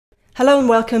Hello and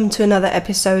welcome to another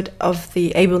episode of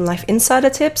the Ableton Live Insider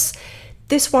tips.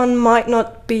 This one might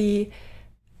not be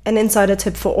an insider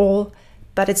tip for all,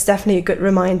 but it's definitely a good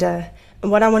reminder.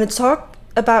 And what I want to talk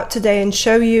about today and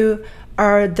show you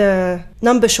are the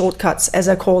number shortcuts, as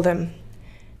I call them.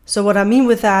 So what I mean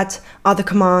with that are the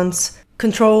commands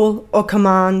Control or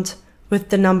Command with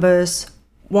the numbers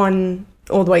 1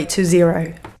 all the way to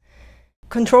 0.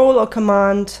 Control or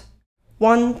Command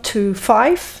 1 to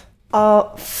 5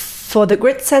 are for the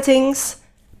grid settings,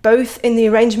 both in the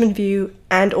arrangement view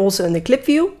and also in the clip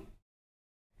view.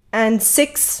 And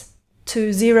 6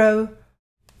 to 0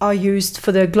 are used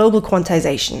for the global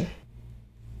quantization.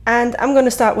 And I'm going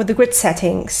to start with the grid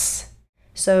settings.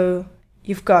 So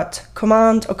you've got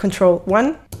Command or Control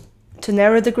 1 to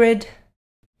narrow the grid,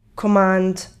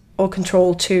 Command or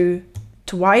Control 2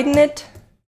 to widen it,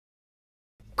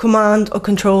 Command or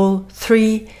Control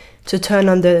 3 to turn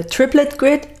on the triplet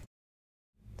grid,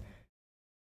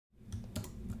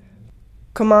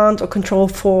 Command or Control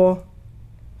 4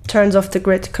 turns off the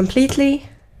grid completely,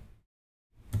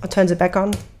 or turns it back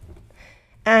on.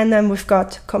 And then we've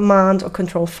got Command or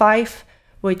Control 5,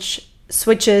 which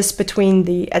switches between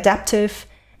the adaptive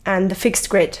and the fixed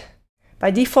grid.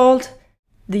 By default,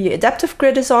 the adaptive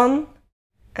grid is on,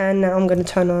 and now I'm going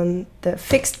to turn on the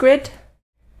fixed grid.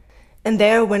 And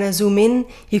there, when I zoom in,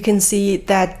 you can see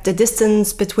that the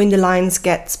distance between the lines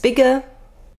gets bigger.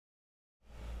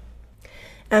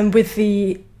 And with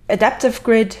the adaptive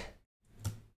grid,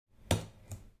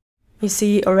 you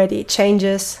see already it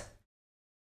changes.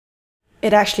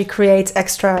 It actually creates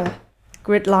extra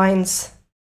grid lines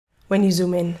when you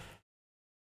zoom in.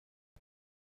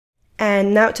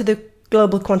 And now to the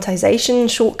global quantization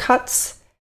shortcuts.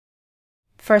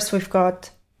 First we've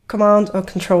got Command or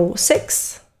Control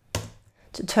 6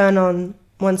 to turn on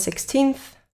 1/16,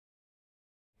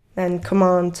 then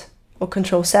Command or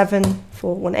Control 7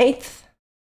 for 1/8,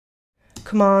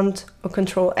 Command or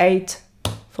Control 8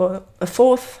 for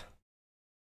 1/4,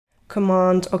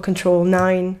 Command or Control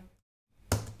 9,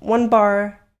 1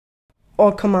 bar,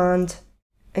 or Command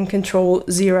and Control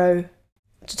 0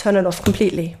 to turn it off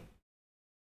completely.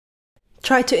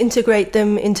 Try to integrate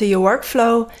them into your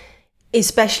workflow,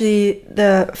 especially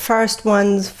the first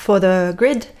ones for the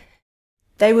grid.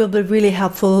 They will be really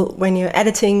helpful when you're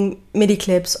editing MIDI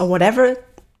clips or whatever.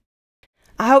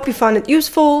 I hope you found it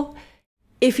useful.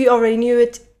 If you already knew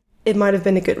it, it might have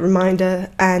been a good reminder,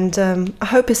 and I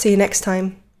hope to see you next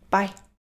time. Bye.